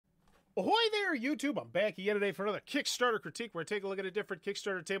Ahoy there, YouTube! I'm back again today for another Kickstarter critique where I take a look at a different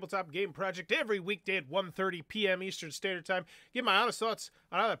Kickstarter tabletop game project every weekday at 1:30 p.m. Eastern Standard Time. Give my honest thoughts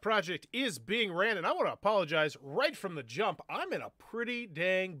on how that project is being ran, and I want to apologize right from the jump. I'm in a pretty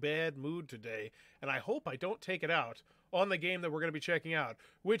dang bad mood today, and I hope I don't take it out on the game that we're going to be checking out,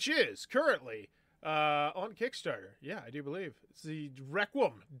 which is currently on Kickstarter. Yeah, I do believe. It's the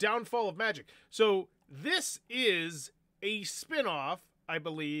Requiem, Downfall of Magic. So this is a spin-off, I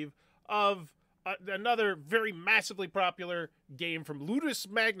believe, of another very massively popular game from Ludus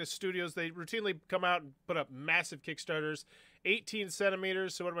Magnus Studios. They routinely come out and put up massive Kickstarters. 18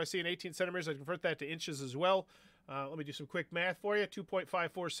 centimeters. So what am I seeing? 18 centimeters. I convert that to inches as well. Let me do some quick math for you.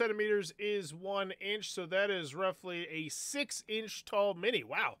 2.54 centimeters is 1 inch. So that is roughly a 6-inch tall mini.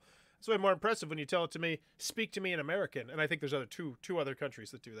 Wow. That's way more impressive when you tell it to me, speak to me in American. And I think there's two other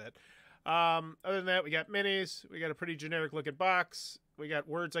countries that do that. Other than that, we got minis. We got a pretty generic looking box. We got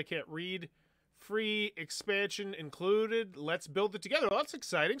words I can't read. Free expansion included. Let's build it together. Well, that's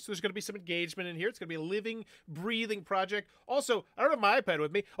exciting. So there's going to be some engagement in here. It's going to be a living, breathing project. Also, I don't have my iPad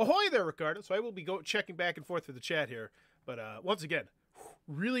with me. Ahoy there, Ricardo. So I will be checking back and forth through the chat here. But once again,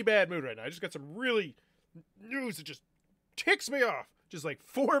 really bad mood right now. I just got some really news that just ticks me off just like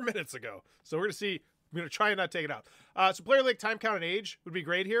 4 minutes ago. So we're going to see. I'm going to try and not take it out. So player link, time, count, and age would be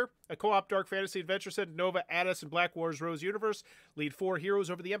great here. A co-op dark fantasy adventure set, Nova, Addis, and Black Wars Rose universe. Lead 4 heroes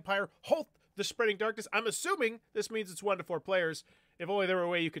over the Empire. Halt the spreading darkness. I'm assuming this means it's 1 to 4 players. If only there were a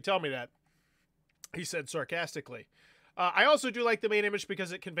way you could tell me that. He said sarcastically. I also do like the main image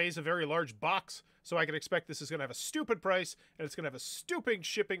because it conveys a very large box, so I can expect this is going to have a stupid price, and it's going to have a stupid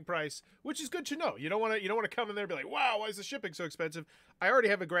shipping price, which is good to know. You don't want to come in there and be like, wow, why is the shipping so expensive? I already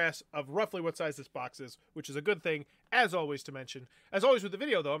have a grasp of roughly what size this box is, which is a good thing, as always, to mention. As always with the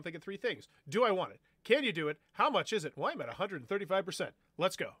video, though, I'm thinking 3 things. Do I want it? Can you do it? How much is it? Well, I'm at 135%.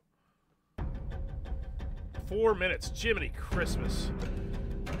 Let's go. 4 minutes. Jiminy Christmas.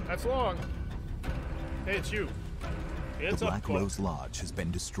 That's long. Hey, it's you. The Black Rose Lodge has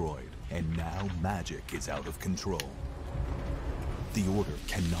been destroyed, and now magic is out of control. The Order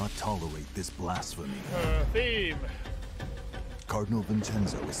cannot tolerate this blasphemy. Theme. Cardinal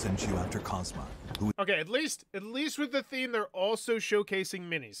Vincenzo has sent you after Cosma, who... Okay, at least with the theme, they're also showcasing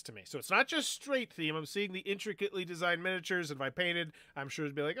minis to me. So it's not just straight theme. I'm seeing the intricately designed miniatures, and if I painted, I'm sure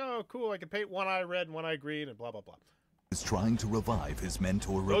it'd be like, oh, cool, I can paint one eye red and one eye green, and blah, blah, blah. is trying to revive his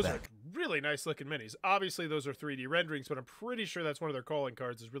mentor, Those Rebecca. are really nice looking minis. Obviously, those are 3D renderings, but I'm pretty sure that's one of their calling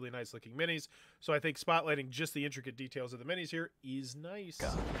cards is really nice looking minis. So I think spotlighting just the intricate details of the minis here is nice.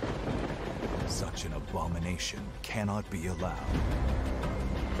 Such an abomination cannot be allowed.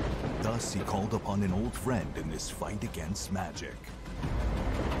 Thus, he called upon an old friend in this fight against magic.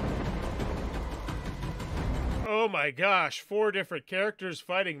 Oh my gosh, 4 different characters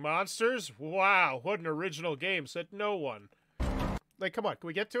fighting monsters? Wow, what an original game, said no one. Like, come on, can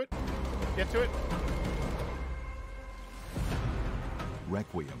we get to it? Get to it?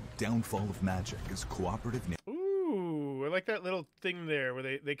 Requiem, Downfall of Magic is cooperative... Ooh, I like that little thing there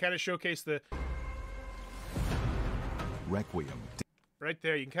where they kind of showcase the... Requiem... Right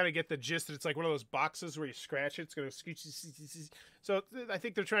there, you can kind of get the gist that it's like one of those boxes where you scratch it, it's going to scooch. So I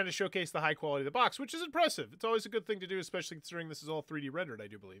think they're trying to showcase the high quality of the box, which is impressive. It's always a good thing to do, especially considering this is all 3D rendered, I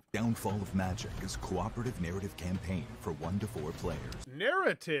do believe. Downfall of Magic is cooperative narrative campaign for 1 to 4 players.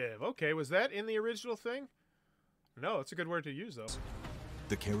 Narrative! Okay, was that in the original thing? No, it's a good word to use, though.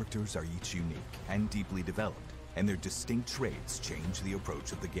 The characters are each unique and deeply developed, and their distinct traits change the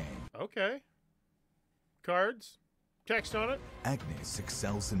approach of the game. Okay. Cards? Text on it? Agnes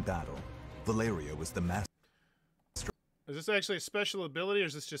excels in battle. Valeria was the master Is this actually a special ability, or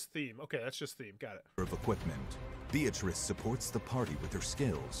is this just theme? Okay, that's just theme. Got it. of equipment. Beatrice supports the party with her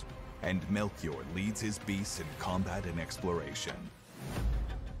skills, and Melchior leads his beasts in combat and exploration.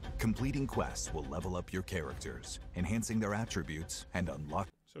 Completing quests will level up your characters, enhancing their attributes and unlock...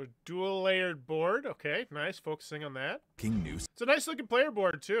 So dual layered board. Okay, nice. Focusing on that. King News. It's a nice looking player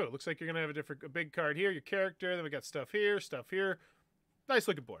board too. It looks like you're gonna have a big card here, your character. Then we got stuff here, stuff here. Nice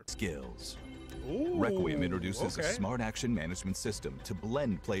looking board. Skills. Ooh, Requiem introduces a okay. smart action management system to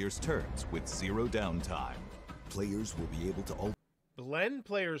blend players' turns with 0 downtime. Players will be able to Blend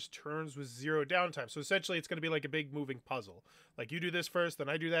players' turns with 0 downtime. So essentially, it's going to be like a big moving puzzle. Like you do this first, then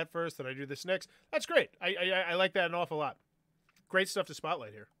I do that first, then I do this next. That's great. I like that an awful lot. Great stuff to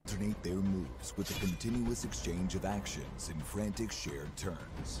spotlight here. alternate their moves with a continuous exchange of actions in frantic shared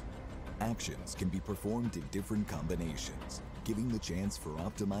turns. Actions can be performed in different combinations, giving the chance for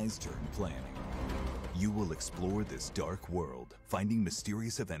optimized turn planning. You will explore this dark world, finding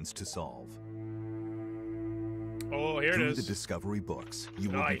mysterious events to solve. Oh, here it Through is. the discovery books, you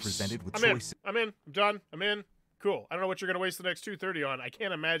will be presented with I'm choices. I'm done. I'm in. Cool. I don't know what you're going to waste the next 2:30 on. I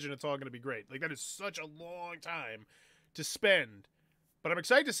can't imagine it's all going to be great. Like, that is such a long time to spend. But I'm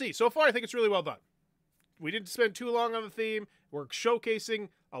excited to see. So far, I think it's really well done. We didn't spend too long on the theme. We're showcasing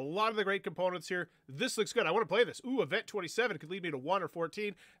a lot of the great components here. This looks good. I want to play this. Ooh, event 27 could lead me to 1 or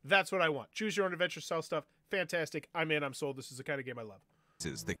 14. That's what I want. Choose your own adventure style stuff. Fantastic. I'm in. I'm sold. This is the kind of game I love.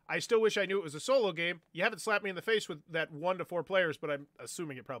 I still wish I knew it was a solo game. You haven't slapped me in the face with that 1 to 4 players, but I'm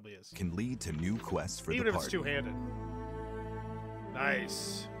assuming it probably is. Can lead to new quests for Even the if party. it's two-handed.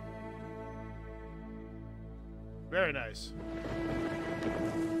 Nice. Very nice.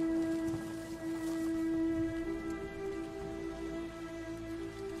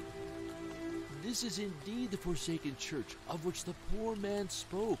 This is indeed the forsaken church of which the poor man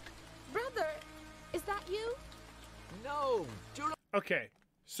spoke. Brother, is that you? No, do not. Okay,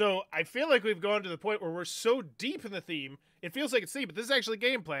 so I feel like we've gone to the point where we're so deep in the theme, it feels like it's theme, but this is actually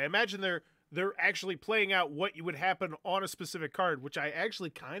gameplay. I imagine they're actually playing out what would happen on a specific card, which I actually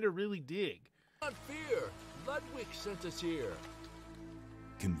kind of really dig. Not fear. Ludwig sent us here.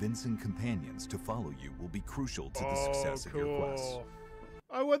 Convincing companions to follow you will be crucial to the success of your quest.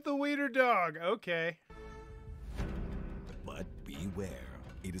 I want the wiener dog. Okay. But beware,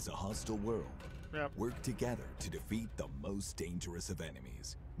 it is a hostile world. Yep. Work together to defeat the most dangerous of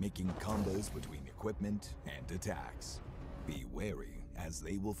enemies, making combos between equipment and attacks. Be wary, as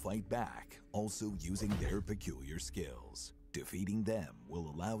they will fight back, also using their peculiar skills. Defeating them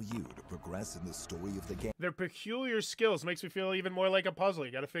will allow you to progress in the story of the game. Their peculiar skills makes me feel even more like a puzzle.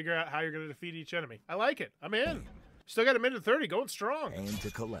 You got to figure out how you're going to defeat each enemy. I like it. I'm in. Still got a minute 30, going strong. And to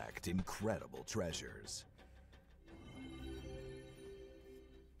collect incredible treasures.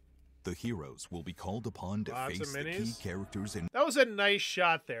 The heroes will be called upon to Lots face of the key minis. characters in. That was a nice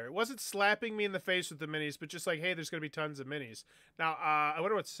shot there. It wasn't slapping me in the face with the minis, but just like, hey, there's going to be tons of minis. Now, I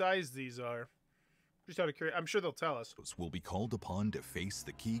wonder what size these are. Just out of curiosity. I'm sure they'll tell us. Will be called upon to face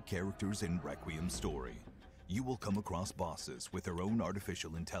the key characters in Requiem's story. You will come across bosses with their own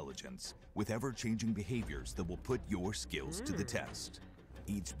artificial intelligence, with ever-changing behaviors that will put your skills to the test.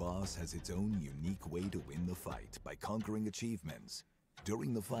 Each boss has its own unique way to win the fight by conquering achievements.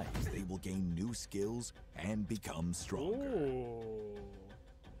 During the fight, they will gain new skills and become stronger. Ooh.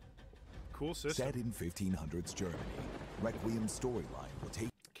 Cool system. Set in 1500s Germany, Requiem's storyline will take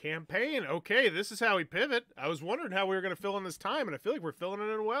Campaign. Okay, this is how we pivot. I was wondering how we were going to fill in this time, and I feel like we're filling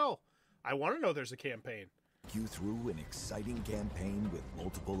it in well. I want to know there's a campaign. you through an exciting campaign with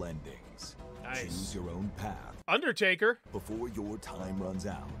multiple endings. Nice. Choose your own path Undertaker. before your time runs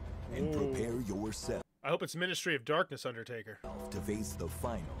out, and prepare yourself I hope it's Ministry of Darkness Undertaker. to face the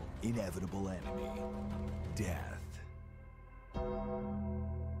final, inevitable enemy, death.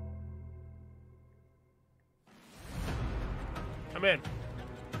 I'm in.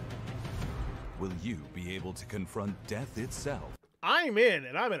 Will you be able to confront death itself? I'm in,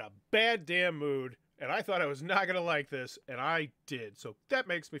 and I'm in a bad damn mood, and I thought I was not going to like this, and I did, so that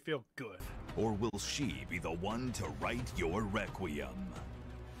makes me feel good. Or will she be the one to write your Requiem?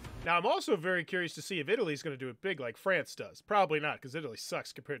 Now, I'm also very curious to see if Italy's going to do it big like France does. Probably not, because Italy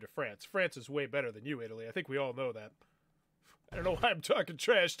sucks compared to France. France is way better than you, Italy. I think we all know that. I don't know why I'm talking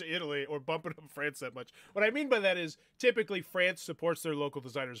trash to Italy or bumping up France that much. What I mean by that is typically France supports their local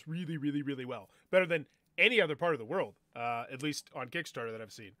designers really, really, really well. Better than any other part of the world, at least on Kickstarter that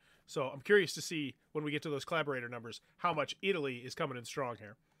I've seen. So I'm curious to see when we get to those collaborator numbers how much Italy is coming in strong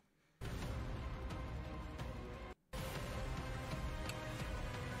here.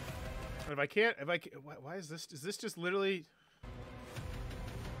 And if I can't, why is this just literally...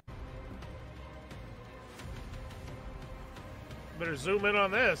 Better zoom in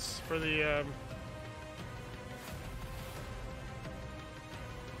on this for the,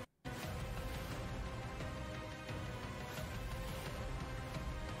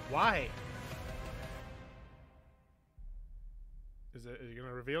 Why? Are you going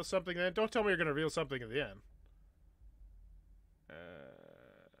to reveal something then? Don't tell me you're going to reveal something at the end.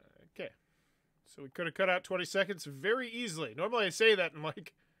 Okay. So we could have cut out 20 seconds very easily. Normally I say that and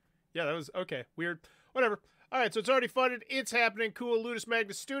like, yeah, that was, okay, weird. Whatever. All right, so it's already funded. It's happening. Cool. Ludus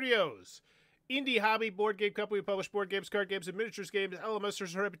Magnus Studios. Indie hobby board game company. We publish board games, card games, and miniatures games. LMS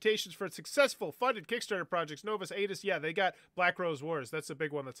has reputations for its successful funded Kickstarter projects. Novus, Adis, yeah, they got Black Rose Wars. That's a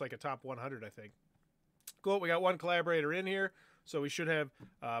big one that's like a top 100, I think. Cool. We got one collaborator in here, so we should have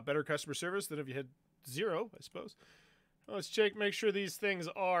better customer service than if you had 0, I suppose. Let's check, make sure these things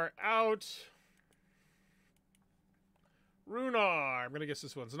are out. Runar. I'm going to guess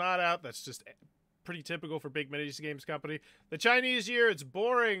this one's not out. That's just pretty typical for big mini games company. The Chinese year, it's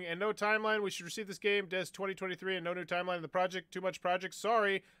boring and no timeline. We should receive this game Des 2023 and no new timeline in the project. Too much project.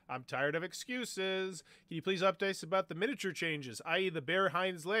 Sorry, I'm tired of excuses. Can you please update us about the miniature changes, i.e. the bare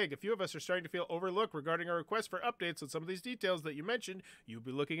hind's leg? A few of us are starting to feel overlooked regarding our request for updates on some of these details that you mentioned. You'll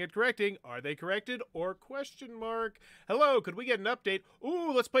be looking at correcting. Are they corrected or question mark? Hello, could we get an update?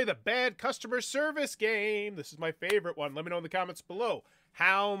 Ooh, let's play the bad customer service game. This is my favorite one. Let me know in the comments below.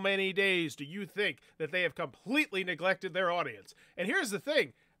 How many days do you think that they have completely neglected their audience? And here's the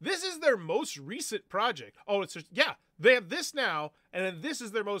thing. This is their most recent project. Oh, it's just, yeah, they have this now, and then this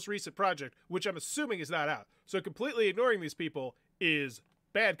is their most recent project, which I'm assuming is not out. So completely ignoring these people is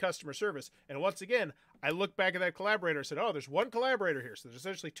bad customer service. And once again, I look back at that collaborator and said, oh, there's one collaborator here. So there's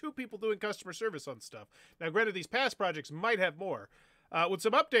essentially 2 people doing customer service on stuff. Now, granted, these past projects might have more. Would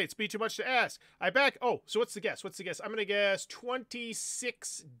some updates be too much to ask? Oh, so what's the guess? What's the guess? I'm going to guess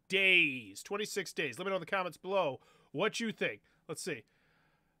 26 days. 26 days. Let me know in the comments below what you think. Let's see.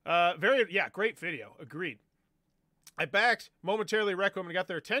 Great video. Agreed. I backed momentarily Requiem and got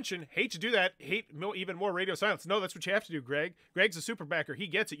their attention. Hate to do that. Even more radio silence. No, that's what you have to do, Greg. Greg's a super backer. He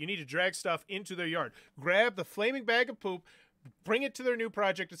gets it. You need to drag stuff into their yard. Grab the flaming bag of poop, bring it to their new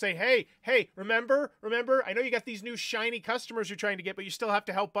project and say, hey, remember, I know you got these new shiny customers you're trying to get, but you still have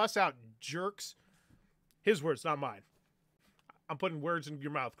to help us out, jerks. His words, not mine. I'm putting words in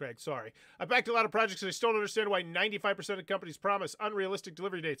your mouth, Craig. Sorry. I backed a lot of projects and I still don't understand why 95% of companies promise unrealistic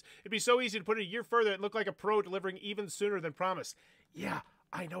delivery dates. It'd be so easy to put it a year further and look like a pro delivering even sooner than promised. Yeah,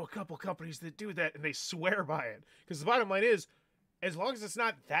 I know a couple companies that do that and they swear by it. Because the bottom line is, as long as it's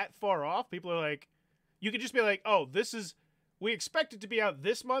not that far off, people are like, you could just be like, oh, we expect it to be out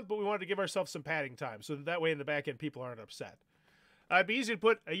this month, but we wanted to give ourselves some padding time so that way in the back end people aren't upset. It'd be easy to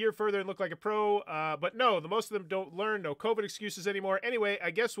put a year further and look like a pro, but no, most of them don't learn. No COVID excuses anymore. Anyway,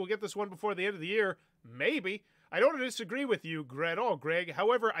 I guess we'll get this one before the end of the year. Maybe. I don't disagree with you at all, Greg.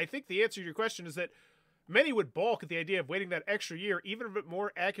 However, I think the answer to your question is that many would balk at the idea of waiting that extra year, even if it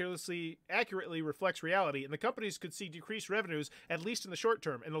more accurately reflects reality, and the companies could see decreased revenues, at least in the short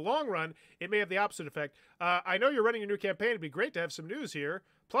term. In the long run, it may have the opposite effect. I know you're running a new campaign. It'd be great to have some news here.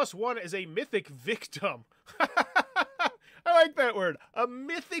 +1 is a mythic victim. I like that word. A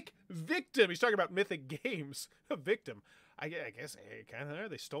mythic victim. He's talking about mythic games. A victim. I guess kind of are.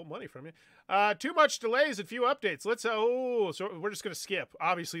 They stole money from you. Too much delays and few updates. So we're just going to skip.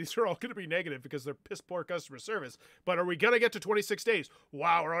 Obviously, these are all going to be negative because they're piss poor customer service. But are we going to get to 26 days?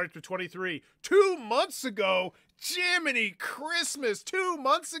 Wow, we're already to 23. 2 months ago? Jiminy Christmas. 2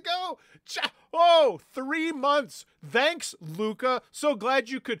 months ago? 3 months. Thanks, Luca. So glad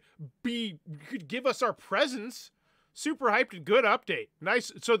you could give us our presents. Super hyped and good update.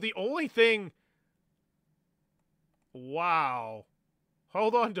 Nice. So the only thing... Wow.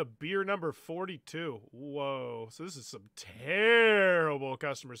 Hold on to beer number 42. Whoa. So this is some terrible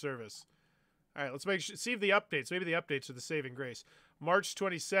customer service. All right, let's see if the updates. Maybe the updates are the saving grace. March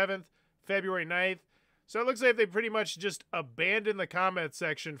 27th, February 9th. So it looks like they pretty much just abandoned the comment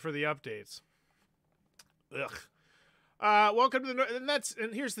section for the updates. Ugh. Welcome to the...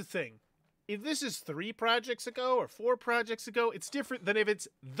 And here's the thing. If this is 3 projects ago or 4 projects ago, it's different than if it's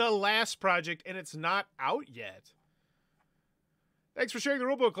the last project and it's not out yet. Thanks for sharing the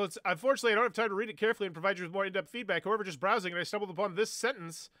rulebook. Unfortunately, I don't have time to read it carefully and provide you with more in-depth feedback. However, just browsing, and I stumbled upon this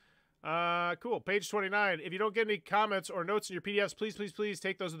sentence. Cool. Page 29. If you don't get any comments or notes in your PDFs, please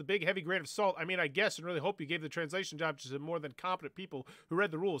take those with a big, heavy grain of salt. I mean, I guess and really hope you gave the translation job to some more than competent people who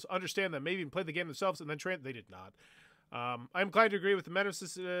read the rules, understand them, maybe even play the game themselves, and then they did not. I'm inclined to agree with the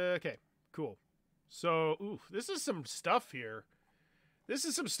menace. Okay, cool. So, this is some stuff here. This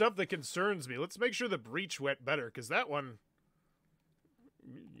is some stuff that concerns me. Let's make sure the breach went better, because that one...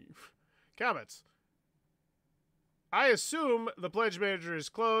 Comments. I assume the pledge manager is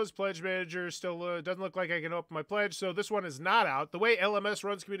closed. Pledge manager still doesn't look like I can open my pledge, so this one is not out. The way LMS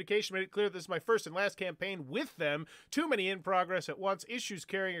runs communication made it clear this is my first and last campaign with them. Too many in progress at once, issues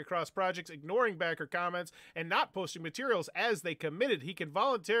carrying across projects, ignoring backer comments, and not posting materials as they committed. We can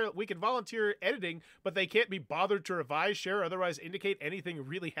volunteer editing, but they can't be bothered to revise, share, or otherwise indicate anything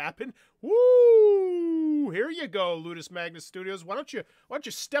really happened. Woo! Here you go, Ludus Magnus Studios. Why don't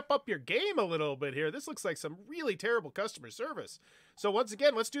you step up your game a little bit here? This looks like some really terrible customer service. So once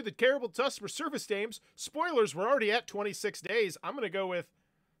again, let's do the terrible customer service names. Spoilers, we're already at 26 days. I'm going to go with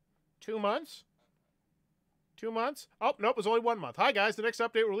 2 months. 2 months? Oh, nope, it was only 1 month. Hi, guys. The next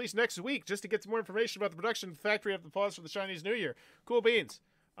update will release next week just to get some more information about the production of the factory after the pause for the Chinese New Year. Cool beans.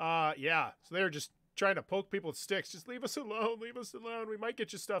 Yeah, so they're just trying to poke people with sticks. Just leave us alone. Leave us alone. We might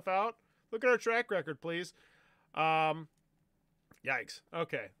get your stuff out. Look at our track record, please. Yikes.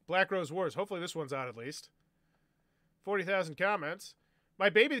 Okay. Black Rose Wars. Hopefully this one's out at least. 40,000 comments. My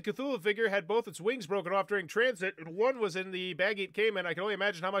baby the Cthulhu figure had both its wings broken off during transit, and one was in the Bag-Eat Cayman. I can only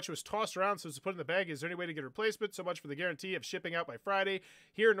imagine how much it was tossed around so it's put in the bag. Is there any way to get a replacement? So much for the guarantee of shipping out by Friday.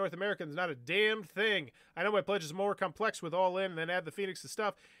 Here in North America, there's not a damn thing. I know my pledge is more complex with all in and then add the Phoenix to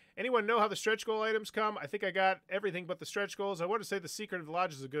stuff. Anyone know how the stretch goal items come? I think I got everything but the stretch goals. I want to say The Secret of the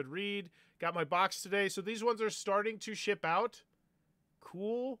Lodge is a good read. Got my box today. So these ones are starting to ship out.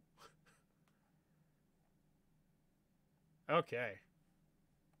 Cool. Okay.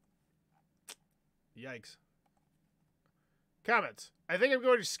 Yikes. Comments. I think I'm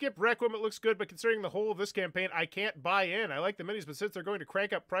going to skip Requiem. It looks good, but considering the whole of this campaign, I can't buy in. I like the minis, but since they're going to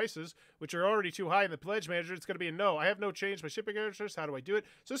crank up prices, which are already too high in the pledge manager, it's going to be a no. I have no change. My shipping address. How do I do it?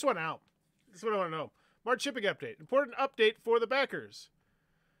 So this one out. This is what I want to know. March shipping update. Important update for the backers.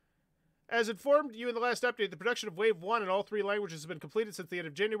 As informed you in the last update, the production of Wave 1 in all 3 languages has been completed since the end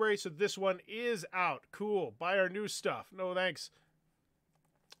of January, so this one is out. Cool. Buy our new stuff. No thanks.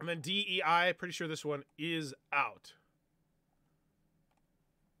 And then DEI, pretty sure this one is out.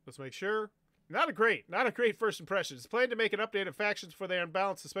 Let's make sure. Not a great first impression. It's planned to make an update of factions for their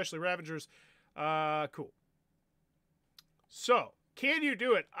unbalanced, especially Ravengers. Cool. So, can you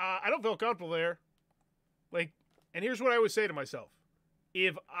do it? I don't feel comfortable there. Like, and here's what I would say to myself.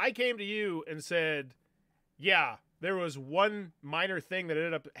 If I came to you and said, yeah, there was one minor thing that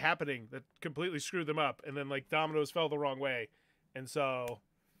ended up happening that completely screwed them up, and then, like, dominoes fell the wrong way, and so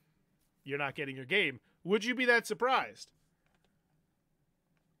you're not getting your game, would you be that surprised?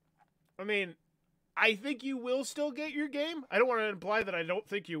 I mean, I think you will still get your game. I don't want to imply that I don't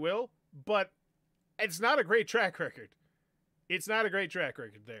think you will, but it's not a great track record. It's not a great track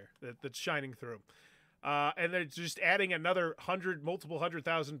record there that's shining through. And they're just adding another multiple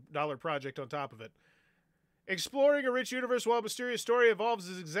 $100,000 project on top of it. Exploring a rich universe while a mysterious story evolves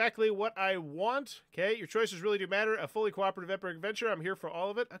is exactly what I want. Okay, your choices really do matter. A fully cooperative epic adventure. I'm here for all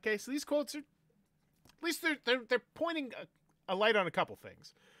of it. Okay, so these quotes are, at least they're pointing a light on a couple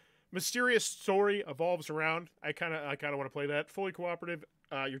things. Mysterious story evolves around. I kind of want to play that. Fully cooperative.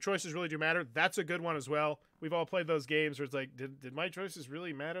 Your choices really do matter. That's a good one as well. We've all played those games where it's like, did my choices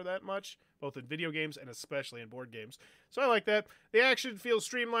really matter that much? Both in video games and especially in board games. So I like that. The action feels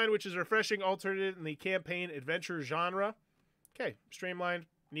streamlined, which is a refreshing alternate in the campaign adventure genre. Okay, streamlined,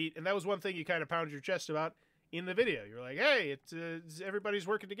 neat. And that was one thing you kind of pounded your chest about in the video. You were like, hey, everybody's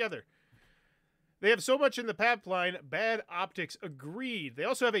working together. They have so much in the pipeline. Bad optics. Agreed. They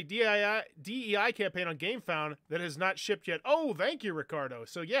also have a DEI campaign on GameFound that has not shipped yet. Oh, thank you, Ricardo.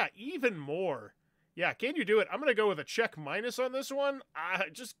 So, yeah, even more. Yeah, can you do it? I'm going to go with a check minus on this one.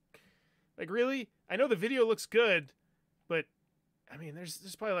 Just, like, really? I know the video looks good, but, I mean,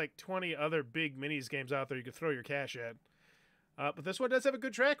 there's probably like 20 other big minis games out there you could throw your cash at. But this one does have a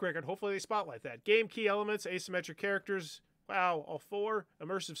good track record. Hopefully they spotlight that. Game key elements, asymmetric characters. Wow, all 4.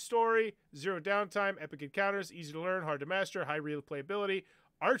 Immersive story, 0 downtime, epic encounters, easy to learn, hard to master, high replayability,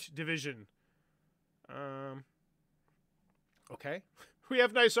 art division. Okay. We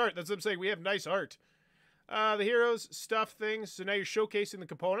have nice art. That's what I'm saying. We have nice art. The heroes, stuff, things. So now you're showcasing the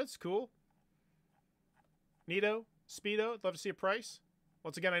components. Cool. Neato. Speedo. I'd love to see a price.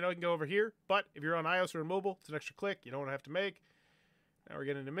 Once again, I know you can go over here, but if you're on iOS or mobile, it's an extra click. You don't have to make. Now we're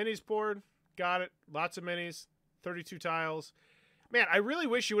getting into minis poured. Got it. Lots of minis. 32 tiles. Man, I really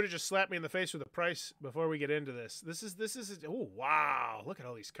wish you would have just slapped me in the face with a price before we get into this. This is oh, wow. Look at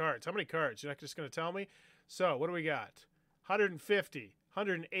all these cards. How many cards? You're not just going to tell me? So, what do we got? 150,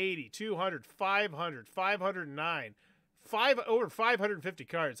 180, 200, 500, 509. Over 550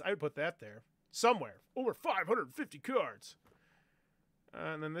 cards. I would put that there. Somewhere. Over 550 cards.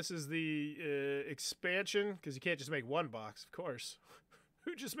 And then this is the expansion, because you can't just make one box, of course.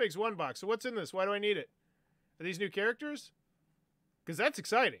 Who just makes one box? So what's in this? Why do I need it? Are these new characters? Because that's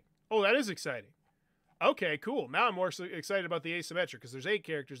exciting. Oh, that is exciting. Okay, cool. Now I'm more excited about the asymmetric, because there's 8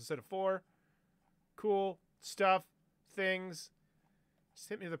 characters instead of 4. Cool. Stuff. Things. Just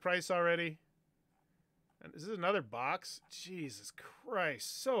hit me the price already. And is this another box? Jesus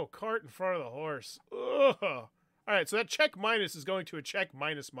Christ. So cart in front of the horse. Ugh. All right, so that check minus is going to a check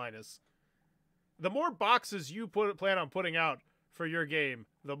minus minus. The more boxes you plan on putting out for your game,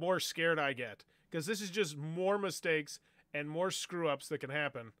 the more scared I get. Because this is just more mistakes and more screw-ups that can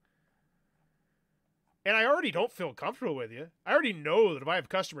happen. And I already don't feel comfortable with you. I already know that if I have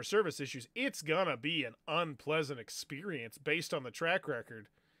customer service issues, it's gonna be an unpleasant experience based on the track record.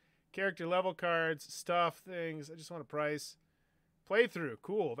 Character level cards, stuff, things. I just want a price. Playthrough.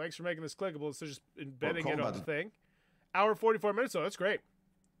 Cool. Thanks for making this clickable. So just embedding it on the thing. Hour 44 minutes, though. That's great.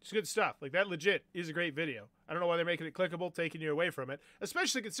 It's good stuff. Like, that legit is a great video. I don't know why they're making it clickable, taking you away from it,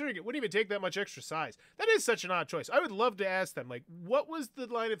 especially considering it wouldn't even take that much extra size. That is such an odd choice. I would love to ask them, like, what was the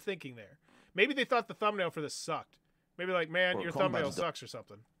line of thinking there? Maybe they thought the thumbnail for this sucked. Maybe like, man, your thumbnail sucks or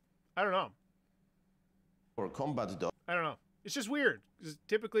something. I don't know. Or combat dog. I don't know. It's just weird.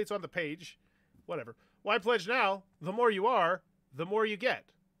 Typically, it's on the page. Whatever. Why pledge now? The more you are, the more you get.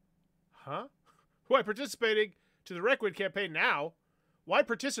 Huh? Why participating to the Requiem campaign now? Why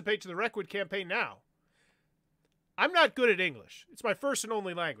participate to the Requiem campaign now? I'm not good at English. It's my first and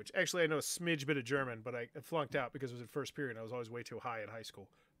only language. Actually, I know a smidge bit of German, but I flunked out because it was in first period. I was always way too high in high school.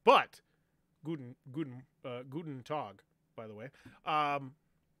 But, guten Tag, by the way.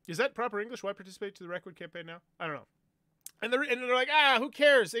 Is that proper English? Why participate to the Requiem campaign now? I don't know. And they're like, who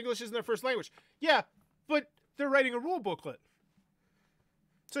cares? English isn't their first language. Yeah, but they're writing a rule booklet.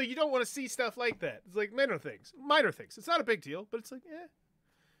 So you don't want to see stuff like that. It's like minor things. It's not a big deal, but it's like,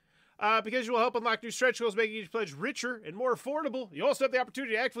 because you will help unlock new stretch goals, making each pledge richer and more affordable. You also have the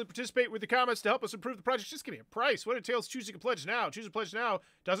opportunity to actively participate with the comments to help us improve the project. Just give me a price. What entails choosing a pledge now? Choosing a pledge now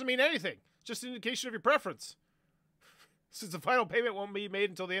doesn't mean anything. It's just an indication of your preference. Since the final payment won't be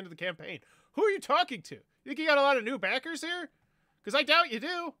made until the end of the campaign. Who are you talking to? You think you got a lot of new backers here? Because I doubt you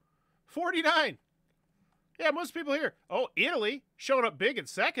do. 49. Yeah, most people here. Oh, Italy, showing up big in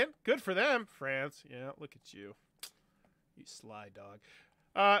second. Good for them. France, yeah, look at you. You sly dog.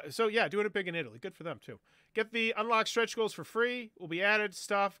 So, yeah, doing it big in Italy. Good for them, too. Get the unlocked stretch goals for free. Will be added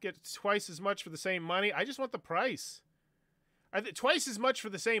stuff. Get twice as much for the same money. I just want the price. Twice as much for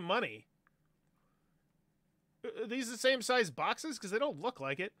the same money. Are these the same size boxes? Because they don't look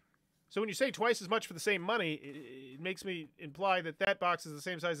like it. So when you say twice as much for the same money, it makes me imply that that box is the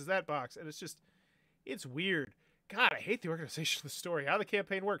same size as that box. And it's just... it's weird. God, I hate the organization of the story. How the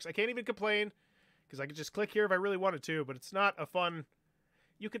campaign works. I can't even complain because I could just click here if I really wanted to, but it's not a fun...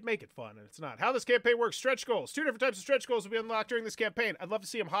 you could make it fun, and it's not. How this campaign works. Stretch goals. 2 different types of stretch goals will be unlocked during this campaign. I'd love to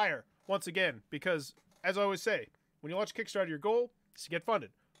see them higher, once again, because, as I always say, when you launch Kickstarter, your goal is to get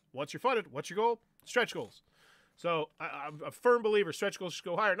funded. Once you're funded, what's your goal? Stretch goals. So I'm a firm believer stretch goals should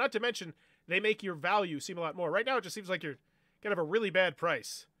go higher. Not to mention, they make your value seem a lot more. Right now, it just seems like you're going to have a really bad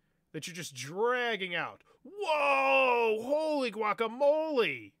price that you're just dragging out. Whoa! Holy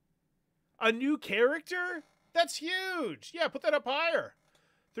guacamole! A new character? That's huge! Yeah, put that up higher.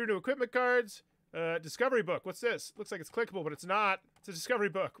 3 new equipment cards. Discovery book. What's this? Looks like it's clickable, but it's not. It's a discovery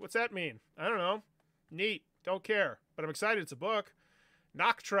book. What's that mean? I don't know. Neat. Don't care. But I'm excited it's a book.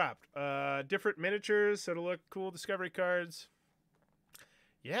 Knock trapped. Different miniatures, so to look cool. Discovery cards.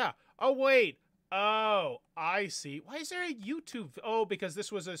 Yeah. Oh, wait. Oh, I see. Why is there a YouTube? Oh, because this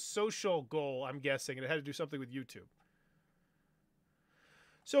was a social goal, I'm guessing, and it had to do something with YouTube.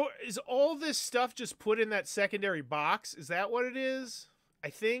 So is all this stuff just put in that secondary box? Is that what it is? I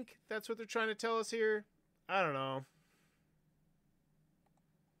think that's what they're trying to tell us here. I don't know.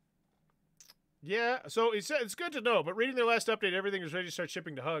 Yeah, so it's good to know, but reading their last update, everything is ready to start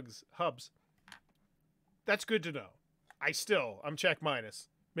shipping to hubs. That's good to know. I'm check minus.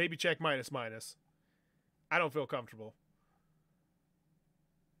 Maybe check minus. I don't feel comfortable.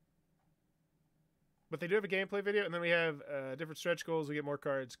 But they do have a gameplay video, and then we have different stretch goals. We get more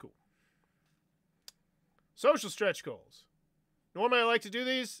cards. Cool. Social stretch goals. Normally I like to do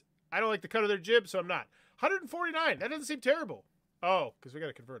these. I don't like the cut of their jib, so I'm not. 149. That doesn't seem terrible. Oh, because we got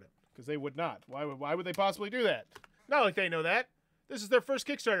to convert it. Because they would not. Why would they possibly do that? Not like they know that. This is their first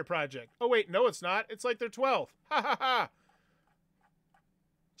Kickstarter project. Oh, wait. No, it's not. It's like their 12th. Ha, ha, ha.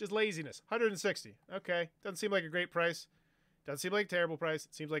 Just laziness. 160. Okay. Doesn't seem like a great price. Doesn't seem like a terrible price.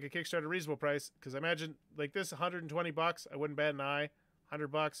 It seems like a Kickstarter reasonable price. Because I imagine, like this, 120 bucks. I wouldn't bat an eye. 100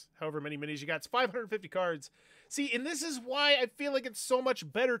 bucks. However many minis you got. It's 550 cards. See, and this is why I feel like it's so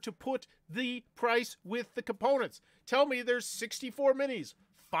much better to put the price with the components. Tell me there's 64 minis,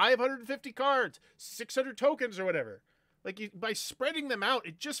 550 cards, 600 tokens or whatever. Like, by spreading them out,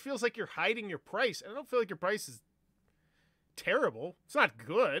 it just feels like you're hiding your price. And I don't feel like your price is terrible. It's not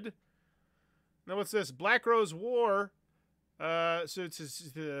good. Now, what's this? Black Rose War. So it's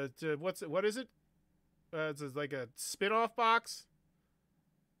what is it? It's like a spin-off box.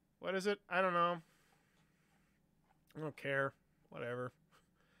 What is it? I don't know. I don't care. Whatever.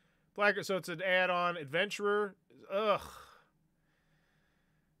 So it's an add-on. Adventurer. Ugh.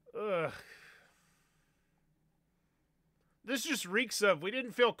 This just reeks of, we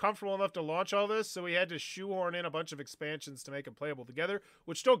didn't feel comfortable enough to launch all this, so we had to shoehorn in a bunch of expansions to make them playable together,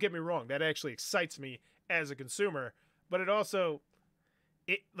 which, don't get me wrong, that actually excites me as a consumer, but it also,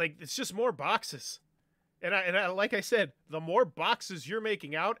 it's just more boxes. And I, like I said, the more boxes you're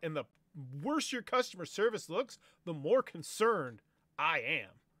making out and the worse your customer service looks, the more concerned I am.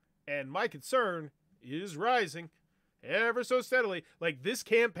 And my concern is rising ever so steadily. Like, this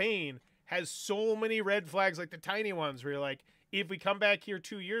campaign has so many red flags, like the tiny ones, where you're like, if we come back here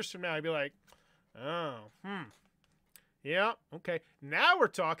 2 years from now, I'd be like, oh, yeah, okay. Now we're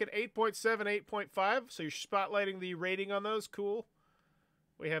talking 8.7, 8.5, so you're spotlighting the rating on those. Cool.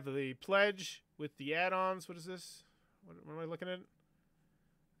 We have the pledge with the add-ons. What is this? What am I looking at?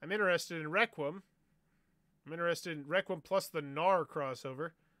 I'm interested in Requiem. I'm interested in Requiem plus the Gnar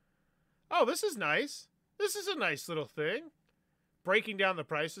crossover. Oh, this is nice. This is a nice little thing. Breaking down the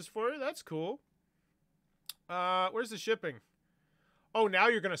prices for you. That's cool. Where's the shipping? Oh, now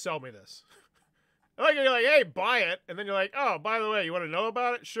you're going to sell me this. Like, you're like, hey, buy it. And then you're like, oh, by the way, you want to know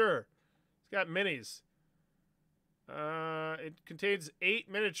about it? Sure. It's got minis. It contains 8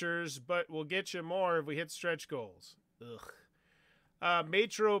 miniatures, but we'll get you more if we hit stretch goals. Ugh.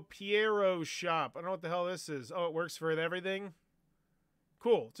 Metro Piero shop. I don't know what the hell this is. Oh, it works for everything?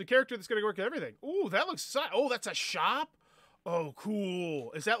 Cool. It's a character that's going to work with everything. Ooh, that looks... Oh, that's a shop? Oh,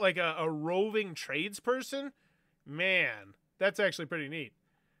 cool. Is that like a roving tradesperson? Man, that's actually pretty neat.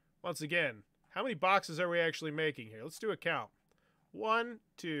 Once again, how many boxes are we actually making here? Let's do a count. 1,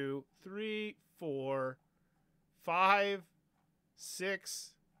 2, 3, 4, 5,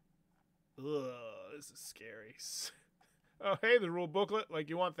 6. Ugh, this is scary. Oh, hey, the rule booklet. Like,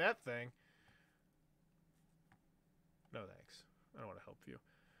 you want that thing. No, thanks. I don't want to help you.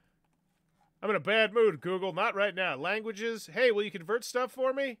 I'm in a bad mood, Google. Not right now. Languages. Hey, will you convert stuff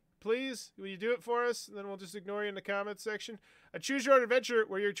for me? Please? Will you do it for us? And then we'll just ignore you in the comments section. A choose-your-own adventure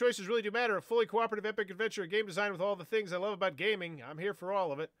where your choices really do matter. A fully cooperative epic adventure. A game designed with all the things I love about gaming. I'm here for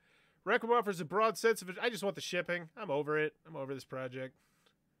all of it. Requiem offers a broad sense of it. I just want the shipping. I'm over it. I'm over this project.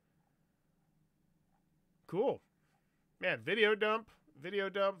 Cool. Man, video dump. Video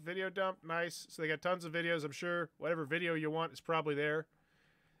dump. Video dump. Nice. So they got tons of videos, I'm sure. Whatever video you want is probably there.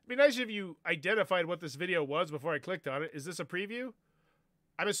 It'd be nice if you identified what this video was before I clicked on it. Is this a preview?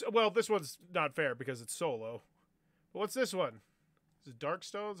 Well, this one's not fair because it's solo. But what's this one? Is it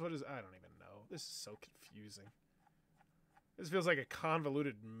Darkstones? What is... I don't even know. This is so confusing. This feels like a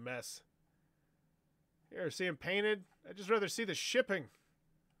convoluted mess. Here, see him painted? I'd just rather see the shipping.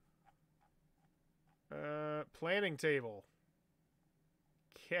 Planning table.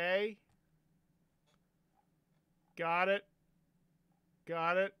 Okay. Got it.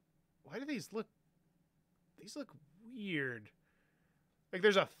 Got it. Why do these look... These look weird. Like,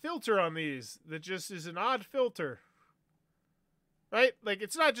 there's a filter on these that just is an odd filter. Right? Like,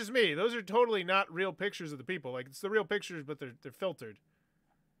 it's not just me. Those are totally not real pictures of the people. Like, it's the real pictures, but they're filtered.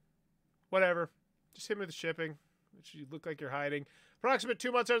 Whatever. Just hit me with the shipping, which you look like you're hiding. Approximate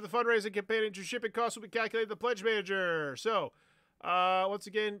 2 months after the fundraising campaign, and your shipping costs will be calculated in the pledge manager. So, once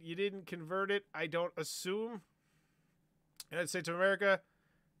again, you didn't convert it, I don't assume. United States of America,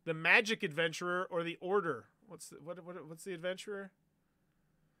 the Magic Adventurer or the Order. What's the Adventurer?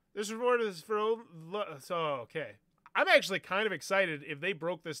 This reward is for... So, okay. I'm actually kind of excited if they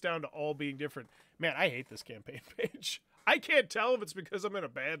broke this down to all being different. Man, I hate this campaign page. I can't tell if it's because I'm in a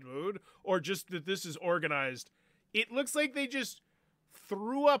bad mood or just that this is organized. It looks like they just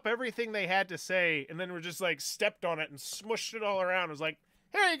threw up everything they had to say and then were just like stepped on it and smushed it all around. It was like,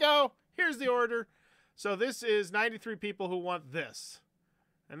 here you go. Here's the order. So this is 93 people who want this.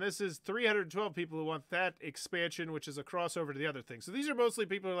 And this is 312 people who want that expansion, which is a crossover to the other thing. So these are mostly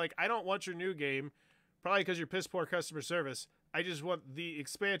people who are like, I don't want your new game, probably because you're piss poor customer service. I just want the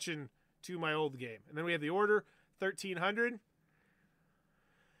expansion to my old game. And then we have the order, 1,300.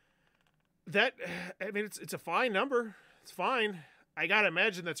 That, I mean, it's a fine number. It's fine. I gotta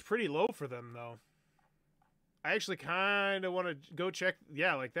imagine that's pretty low for them, though. I actually kind of want to go check.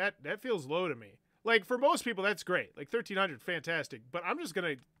 Yeah, like that feels low to me. Like, for most people, that's great. Like, 1,300, fantastic. But I'm just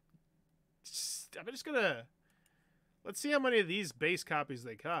going to... Let's see how many of these base copies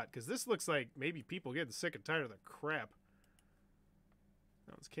they got. Because this looks like maybe people getting sick and tired of the crap.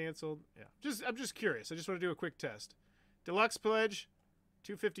 That one's canceled. Yeah. I'm just curious. I just want to do a quick test. Deluxe pledge,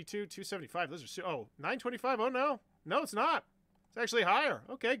 252, 275. Those are... Oh, 925. Oh, no. No, it's not. It's actually higher.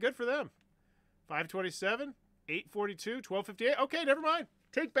 Okay, good for them. 527, 842, 1258. Okay, never mind.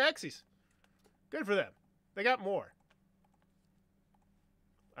 Take backsies. Good for them. They got more.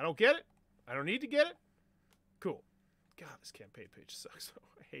 I don't get it. I don't need to get it. Cool. God, this campaign page sucks.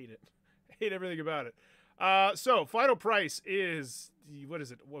 I hate it. I hate everything about it. So, final price is, what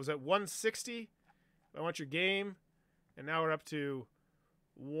is it? What was that, 160? I want your game. And now we're up to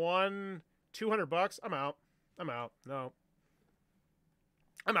 200 bucks. I'm out. I'm out. No.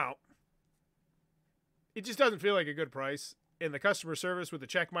 I'm out. It just doesn't feel like a good price. And the customer service with the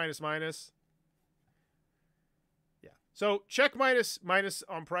check minus. So check minus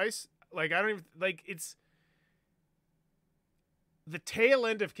on price. Like, I don't even, like, it's the tail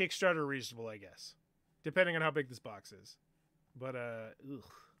end of Kickstarter reasonable, I guess, depending on how big this box is. But, ugh.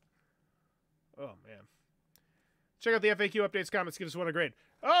 Oh, man. Check out the FAQ updates, comments, give us one a grade.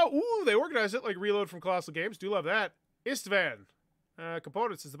 Oh, ooh, they organize it like Reload from Colossal Games. Do love that. Istvan.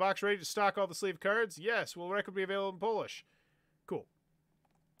 Components. Is the box ready to stock all the sleeve cards? Yes. Will record be available in Polish? Cool.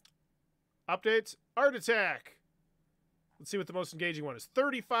 Updates. Art Attack. Let's see what the most engaging one is.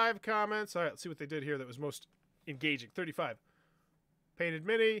 35 comments. All right, let's see what they did here that was most engaging. 35. Painted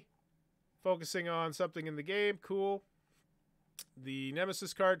Mini. Focusing on something in the game. Cool. The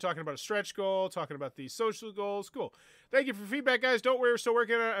Nemesis card, talking about a stretch goal, talking about the social goals. Cool. Thank you for feedback, guys. Don't worry, we're still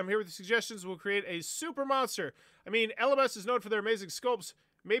working on it. I'm here with the suggestions. We'll create a super monster. I mean, LMS is known for their amazing sculpts.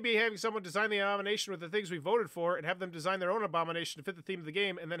 Maybe having someone design the abomination with the things we voted for and have them design their own abomination to fit the theme of the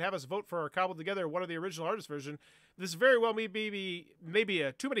game and then have us vote for our cobbled together one of the original artist version. This very well may be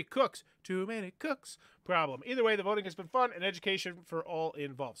a too many cooks problem. Either way, the voting has been fun and education for all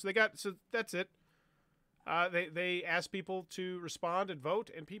involved. So that's it. They asked people to respond and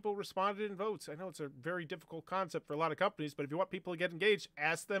vote, and people responded in votes. I know it's a very difficult concept for a lot of companies, but if you want people to get engaged,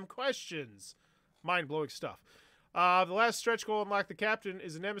 ask them questions. Mind-blowing stuff. The last stretch goal, unlock the captain,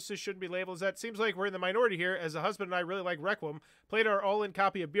 is a Nemesis, shouldn't be labeled as that. Seems like we're in the minority here, as a husband and I really like Requiem. Played our all-in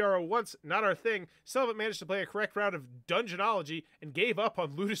copy of BRO once, not our thing. Still haven't managed to play a correct round of Dungeonology, and gave up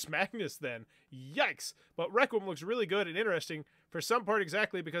on Ludus Magnus then. Yikes! But Requiem looks really good and interesting, for some part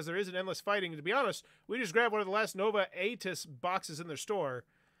exactly because there isn't endless fighting. And to be honest, we just grabbed one of the last Nova Atis boxes in their store.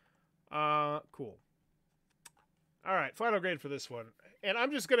 Cool. All right, final grade for this one. And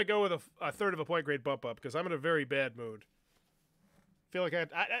I'm just going to go with a third of a point grade bump up because I'm in a very bad mood. Feel like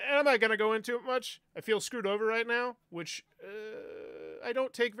I'm not going to go into it much. I feel screwed over right now, which I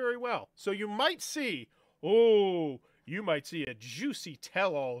don't take very well. So you might see, you might see a juicy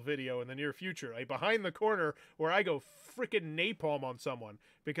tell-all video in the near future, a behind the corner where I go freaking napalm on someone.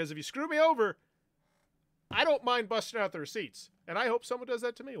 Because if you screw me over, I don't mind busting out the receipts. And I hope someone does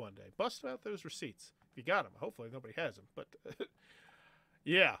that to me one day. Bust out those receipts. If you got them. Hopefully nobody has them. But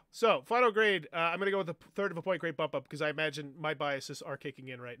yeah. So, final grade. I'm going to go with a third of a point grade bump up because I imagine my biases are kicking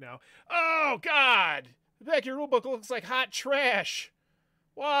in right now. Oh, God! The back of your rulebook looks like hot trash.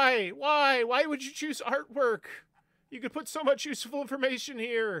 Why? Why? Why would you choose artwork? You could put so much useful information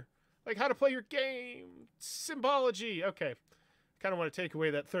here. Like how to play your game. Symbology. Okay. Kind of want to take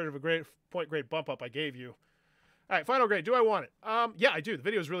away that third of a point grade bump up I gave you. All right, final grade. Do I want it? Yeah, I do. The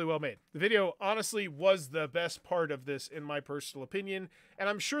video is really well made. The video, honestly, was the best part of this, in my personal opinion. And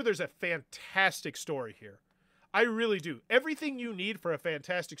I'm sure there's a fantastic story here. I really do. Everything you need for a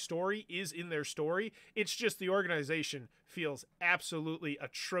fantastic story is in their story. It's just the organization feels absolutely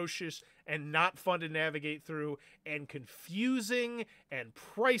atrocious and not fun to navigate through and confusing and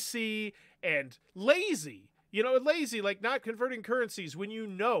pricey and lazy. You know, lazy, like not converting currencies when you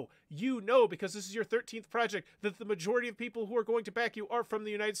know, because this is your 13th project, that the majority of people who are going to back you are from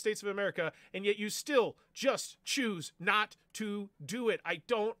the United States of America, and yet you still just choose not to do it. I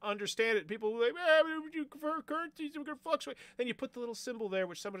don't understand it. People are like, you convert currencies, we're going to fluctuate. Then you put the little symbol there,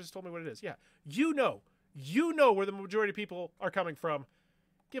 which someone just told me what it is. Yeah, you know where the majority of people are coming from.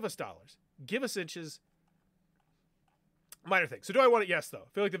 Give us dollars. Give us inches. Minor thing. So do I want it? Yes, though. I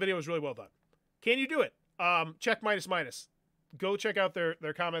feel like the video was really well done. Can you do it? Check minus. Go check out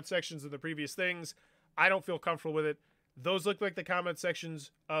their comment sections of the previous things. I don't feel comfortable with it. Those look like the comment sections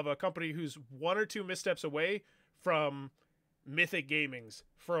of a company who's one or two missteps away from Mythic Gaming's,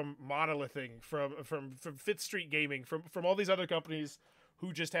 from Monolithing, from Fifth Street Gaming, from all these other companies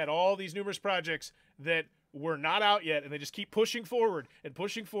who just had all these numerous projects that were not out yet, and they just keep pushing forward and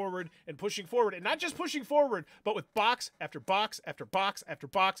pushing forward and pushing forward, and not just pushing forward, but with box after box after box after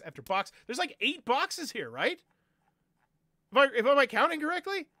box after box. There's like 8 boxes here, right? Am I counting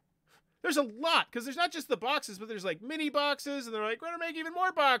correctly? There's a lot, because there's not just the boxes, but there's like mini boxes, and they're like, we're gonna make even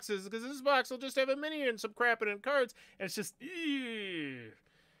more boxes, because this box will just have a mini and some crap in it and cards, and it's just,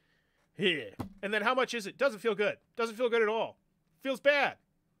 yeah. And then how much is it? Doesn't feel good. Doesn't feel good at all. Feels bad.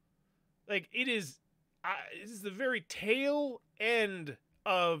 Like, it is... this is the very tail end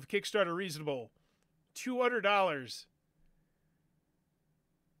of Kickstarter reasonable. $200.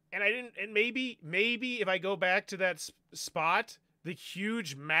 And I didn't, and maybe if I go back to that spot, the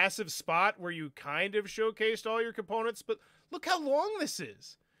huge, massive spot where you kind of showcased all your components, but look how long this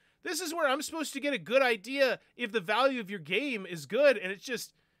is. This is where I'm supposed to get a good idea if the value of your game is good, and it's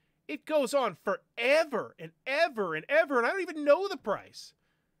just, it goes on forever and ever and ever, and I don't even know the price.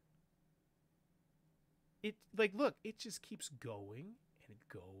 It, like, look, it just keeps going and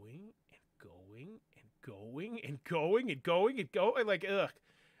going and going and going and going and going and going. Like, ugh.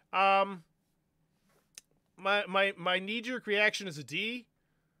 My knee-jerk reaction is a D.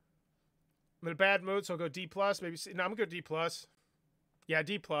 I'm in a bad mood, so I'll go D+, maybe C. No, I'm going to go D+. Yeah,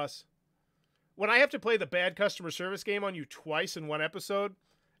 D+. When I have to play the bad customer service game on you twice in one episode,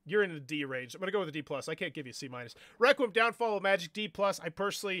 you're in the D range. I'm going to go with a D+. I can't give you a C-. Requiem, Downfall of Magic, D+.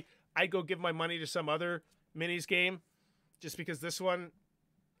 I'd go give my money to some other minis game, just because this one,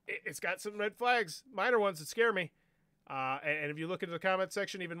 it's got some red flags, minor ones that scare me. And if you look into the comment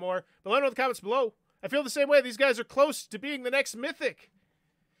section even more, but let me know in the comments below. I feel the same way. These guys are close to being the next Mythic.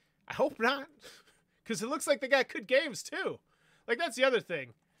 I hope not, because it looks like they got good games too. Like, that's the other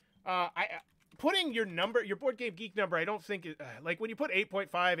thing. Putting your number, your Board Game Geek number, I don't think like when you put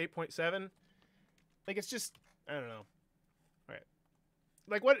 8.5, 8.7, like, it's just, I don't know. All right.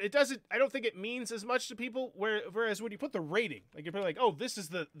 Like, what it doesn't, I don't think it means as much to people. Whereas when you put the rating, like, you're like, oh, this is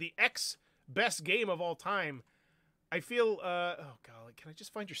the X best game of all time. I feel, oh golly, can I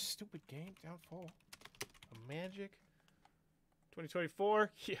just find your stupid game? Downfall of Magic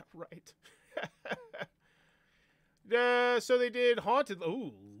 2024? Yeah, right. So they did Haunted.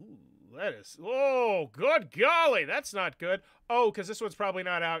 Ooh, that is, oh, good golly, that's not good. Oh, because this one's probably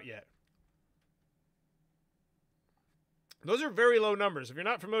not out yet. Those are very low numbers. If you're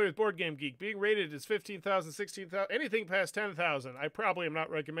not familiar with Board Game Geek, being rated is 15,000, 16,000, anything past 10,000. I probably am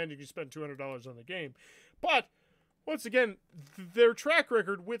not recommending you spend $200 on the game. But once again, their track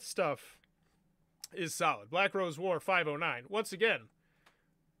record with stuff is solid. Black Rose War 509. Once again,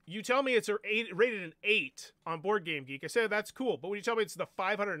 you tell me it's rated an 8 on Board Game Geek. I say that's cool, but when you tell me it's the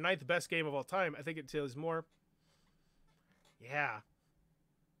 509th best game of all time, I think it tells more. Yeah.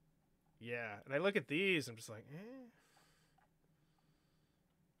 Yeah. And I look at these, I'm just like, eh.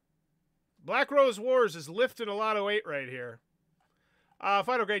 Black Rose Wars is lifting a lot of weight right here.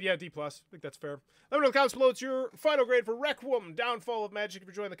 Final grade, yeah, D+. I think that's fair. Let me know in the comments below. It's your final grade for Requiem, Downfall of Magic. If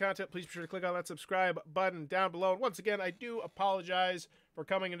you're enjoying the content, please be sure to click on that subscribe button down below. And once again, I do apologize for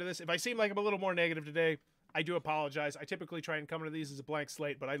coming into this. If I seem like I'm a little more negative today, I do apologize. I typically try and come into these as a blank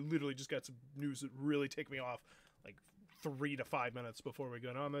slate, but I literally just got some news that really take me off like 3 to 5 minutes before we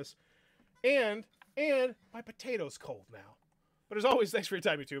get on this. And my potato's cold now. But as always, thanks for your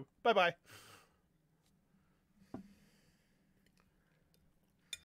time, YouTube. Bye-bye.